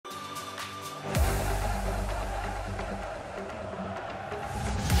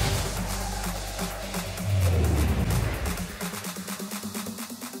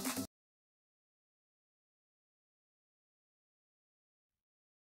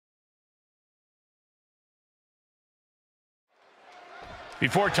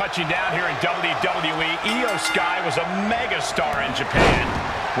Before touching down here in WWE, Iyo Sky was a megastar in Japan,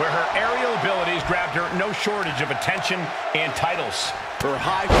 where her aerial abilities grabbed her no shortage of attention and titles. Her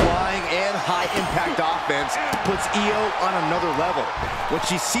high-flying and high-impact offense puts Iyo on another level. When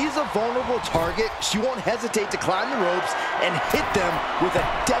she sees a vulnerable target, she won't hesitate to climb the ropes and hit them with a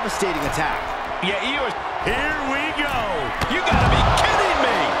devastating attack. Yeah, Iyo is... Here we go! You gotta be kidding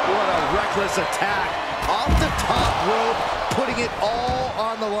me! What a reckless attack. Off the top rope, putting it all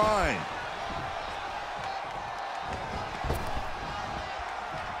on the line.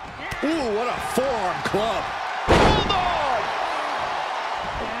 Ooh, what a forearm club. Hold on!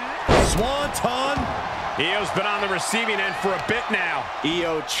 Swanton. Iyo's been on the receiving end for a bit now.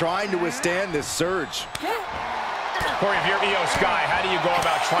 Iyo trying to withstand this surge. Corey, if you're Iyo Sky, how do you go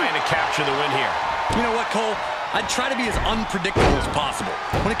about trying to capture the win here? You know what, Cole? I'd try to be as unpredictable as possible.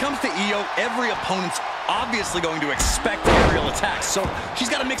 When it comes to Iyo, every opponent's obviously going to expect aerial attacks, so she's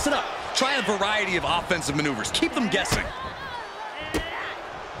got to mix it up. Try a variety of offensive maneuvers. Keep them guessing.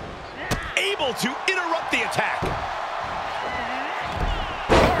 Able to interrupt the attack.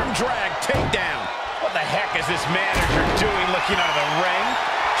 Arm drag takedown. What the heck is this manager doing looking out of the ring?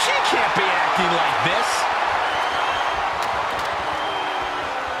 She can't be acting like this.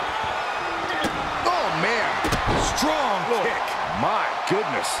 Oh, man. Strong kick. My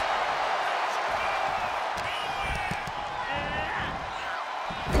goodness.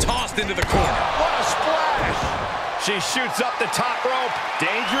 Tossed into the corner. What a splash. She shoots up the top rope.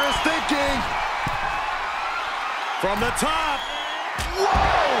 Dangerous thinking. From the top. Whoa,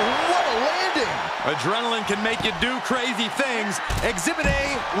 what a landing. Adrenaline can make you do crazy things. Exhibit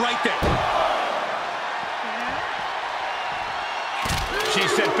A right there.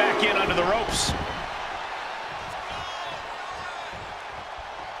 She's sent back in under the ropes.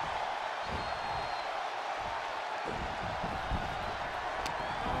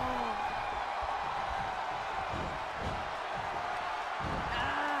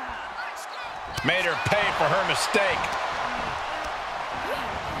 Made her pay for her mistake.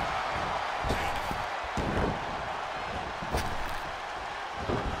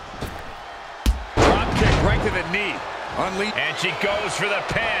 Drop kick right to the knee. Unleashed. And she goes for the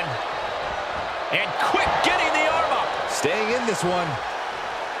pin. And quick getting the arm up. Staying in this one.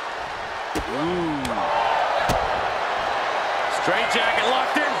 Ooh. Straight jacket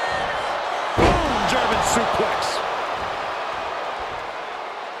locked in. Boom, German suplex.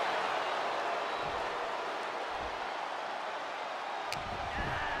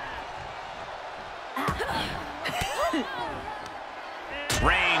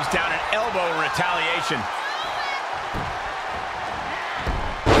 Range down an elbow in retaliation.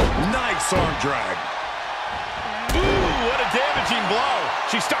 Nice arm drag. Ooh, what a damaging blow.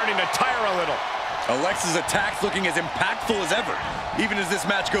 She's starting to tire a little. Alexa's attack's looking as impactful as ever, even as this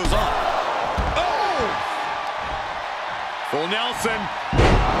match goes on. Oh! Full Nelson.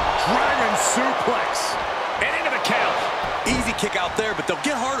 Dragon suplex. And into the count. Easy kick out there, but they'll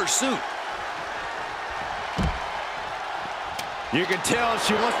get harder soon. You can tell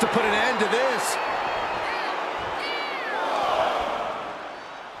she wants to put an end to this.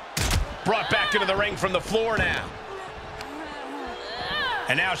 Brought back into the ring from the floor now.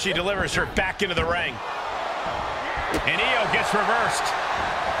 And now she delivers her back into the ring. And Iyo gets reversed.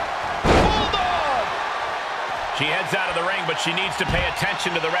 Hold on! She heads out of the ring, but she needs to pay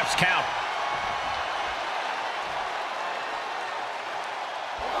attention to the ref's count.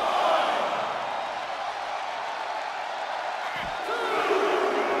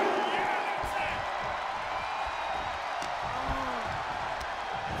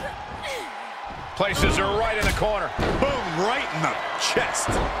 Places her right in the corner. Boom, right in the chest.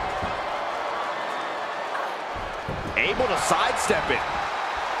 Able to sidestep it.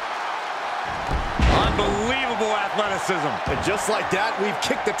 Unbelievable athleticism. And just like that, we've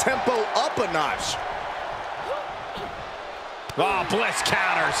kicked the tempo up a notch. Oh, Bliss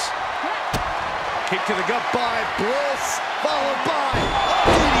counters. Kick to the gut by Bliss, followed by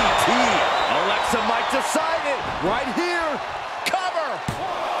DDT. Alexa might decide it right here. Cover.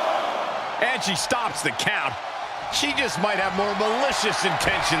 And she stops the count. She just might have more malicious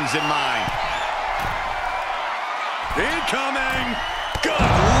intentions in mind. Incoming! Good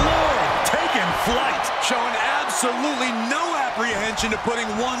Lord! Taking flight. Showing absolutely no apprehension to putting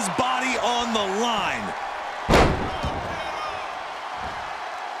one's body on the line.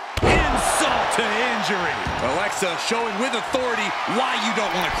 Insult to injury. Alexa showing with authority why you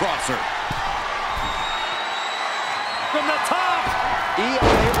don't want to cross her. From the top! Iyo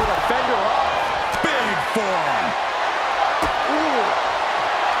able to fend her off. Big forearm. Ooh.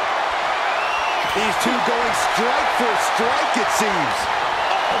 These two going strike for strike, it seems.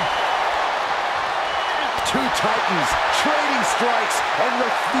 Two titans trading strikes and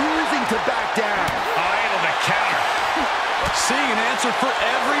refusing to back down. Able to counter. Seeing an answer for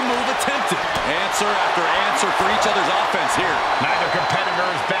every move attempted. Answer after answer for each other's offense here. Neither competitor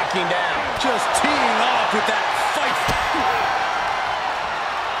is backing down. Just teeing off with that fight.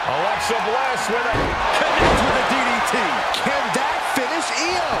 Alexa Bliss with a Connect with a DDT. Can that finish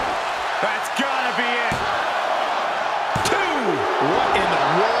Iyo? That's gotta be it. Two. What in the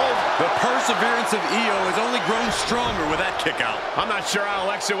world? The perseverance of Iyo has only grown stronger with that kick out. I'm not sure how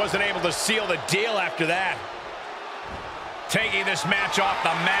Alexa wasn't able to seal the deal after that. Taking this match off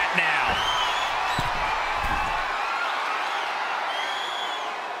the mat now.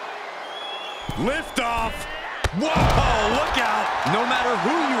 Lift off. Whoa, look out. No matter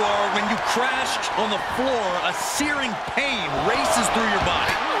who you are, when you crash on the floor, a searing pain races through your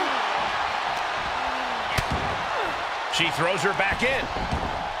body. She throws her back in.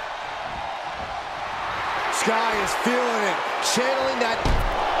 Sky is feeling it, channeling that.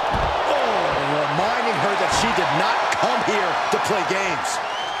 Reminding her that she did not come here to play games.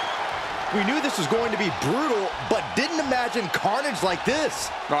 We knew this was going to be brutal, but didn't imagine carnage like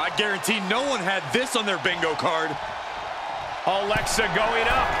this. Oh, I guarantee no one had this on their bingo card. Alexa going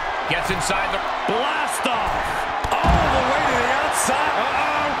up. Gets inside the Blast off. All the way to the outside.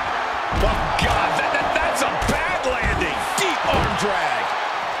 Uh-oh. Oh, God, that's a bad landing. Deep arm drag.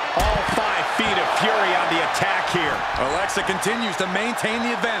 All 5 feet of fury on the attack here. Alexa continues to maintain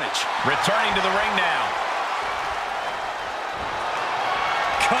the advantage. Returning to the ring now.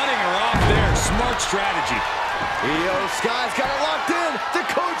 Cutting her off there. Smart strategy. Iyo Sky's got it locked in. The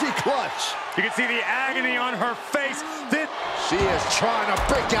Koji clutch. You can see the agony on her face. She is trying to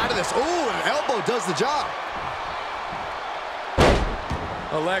break out of this. Ooh, an elbow does the job.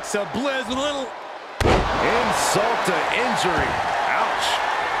 Alexa Bliss with a little insult to injury. Ouch.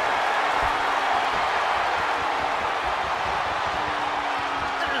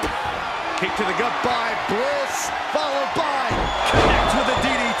 Kick to the gut by Bliss, followed by connect with a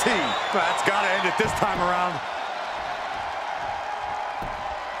DDT. That's got to end it this time around.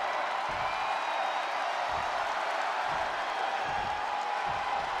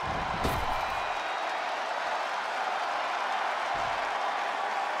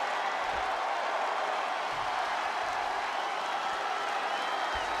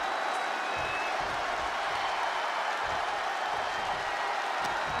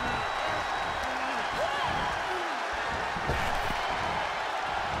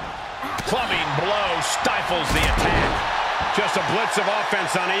 Clubbing blow stifles the attack. Just a blitz of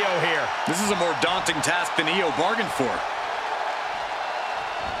offense on Iyo here. This is a more daunting task than Iyo bargained for.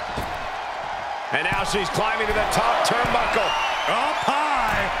 And now she's climbing to the top turnbuckle. Up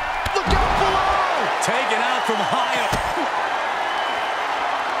high. look out below. Taken out from high up.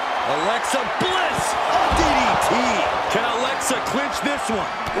 Alexa Bliss. DDT. Can Alexa clinch this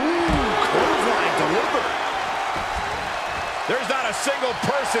one? Ooh, clothesline delivered. There's not a single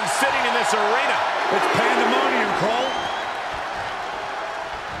person sitting in this arena. It's pandemonium, Cole.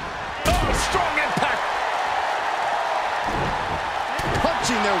 Oh, strong impact.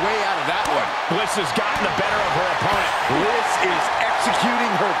 Punching their way out of that one. Bliss has gotten the better of her opponent. Bliss is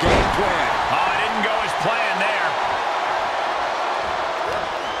executing her game plan. Oh, it didn't go as planned there.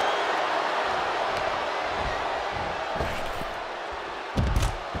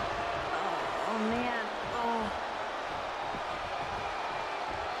 Oh, man. Oh.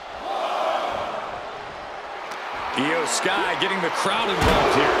 Iyo Sky getting the crowd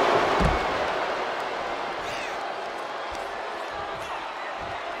involved here.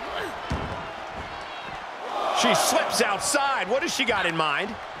 She slips outside. What has she got in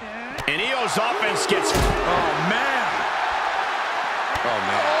mind? And Io's offense gets... Oh, man. Oh,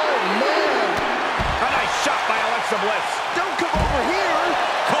 man. A nice shot by Alexa Bliss. Don't come over here.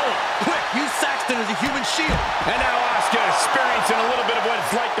 Cole, quick, use Saxton as a human shield. And now Asuka experiencing a little bit of what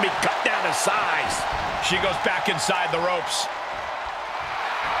it's like to be cut down to size. She goes back inside the ropes.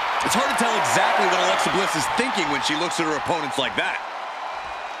 It's hard to tell exactly what Alexa Bliss is thinking when she looks at her opponents like that.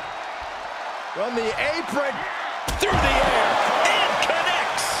 From the apron. Through the air. And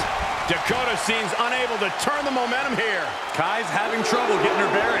connects. Dakota seems unable to turn the momentum here. Kai's having trouble getting her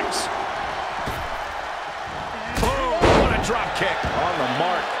bearings. Boom. What a drop kick. On the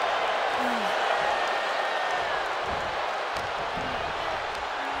mark.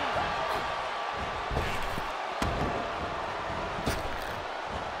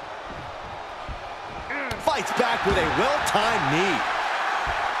 Fights back with a well-timed knee.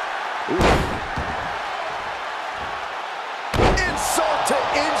 Ooh. Insult to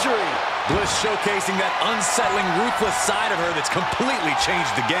injury. Bliss showcasing that unsettling, ruthless side of her that's completely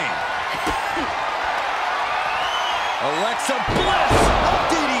changed the game. Alexa Bliss! A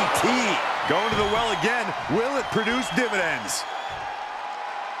DDT! Going to the well again. Will it produce dividends?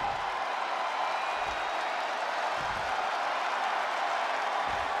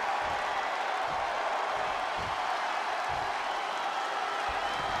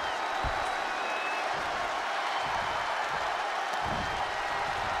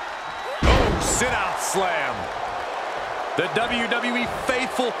 Sit-out slam. The WWE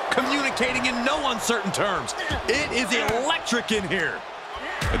faithful communicating in no uncertain terms. It is electric in here.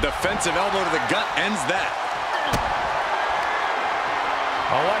 A defensive elbow to the gut ends that.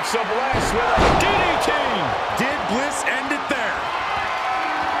 Alexa Bliss with a DDT. Did Bliss end it there?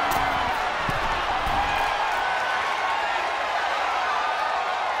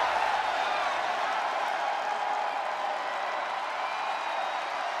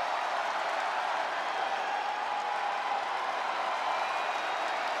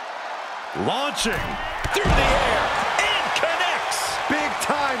 Launching through the air and connects. Big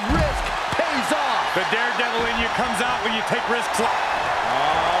time risk pays off. The daredevil in you comes out when you take risks.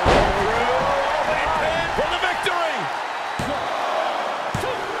 For the victory.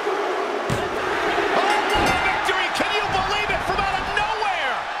 Oh, what a victory. Can you believe it, from out of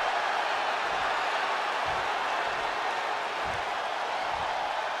nowhere?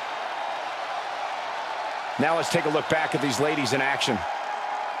 Now let's take a look back at these ladies in action.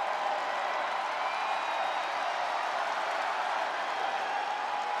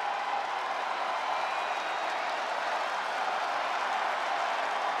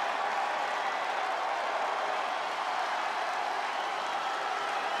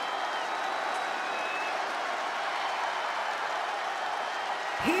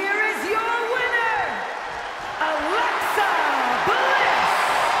 Here is your winner, Alexa Bliss.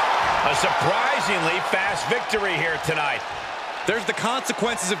 A surprisingly fast victory here tonight. There's the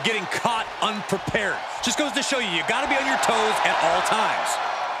consequences of getting caught unprepared. Just goes to show you, you got to be on your toes at all times.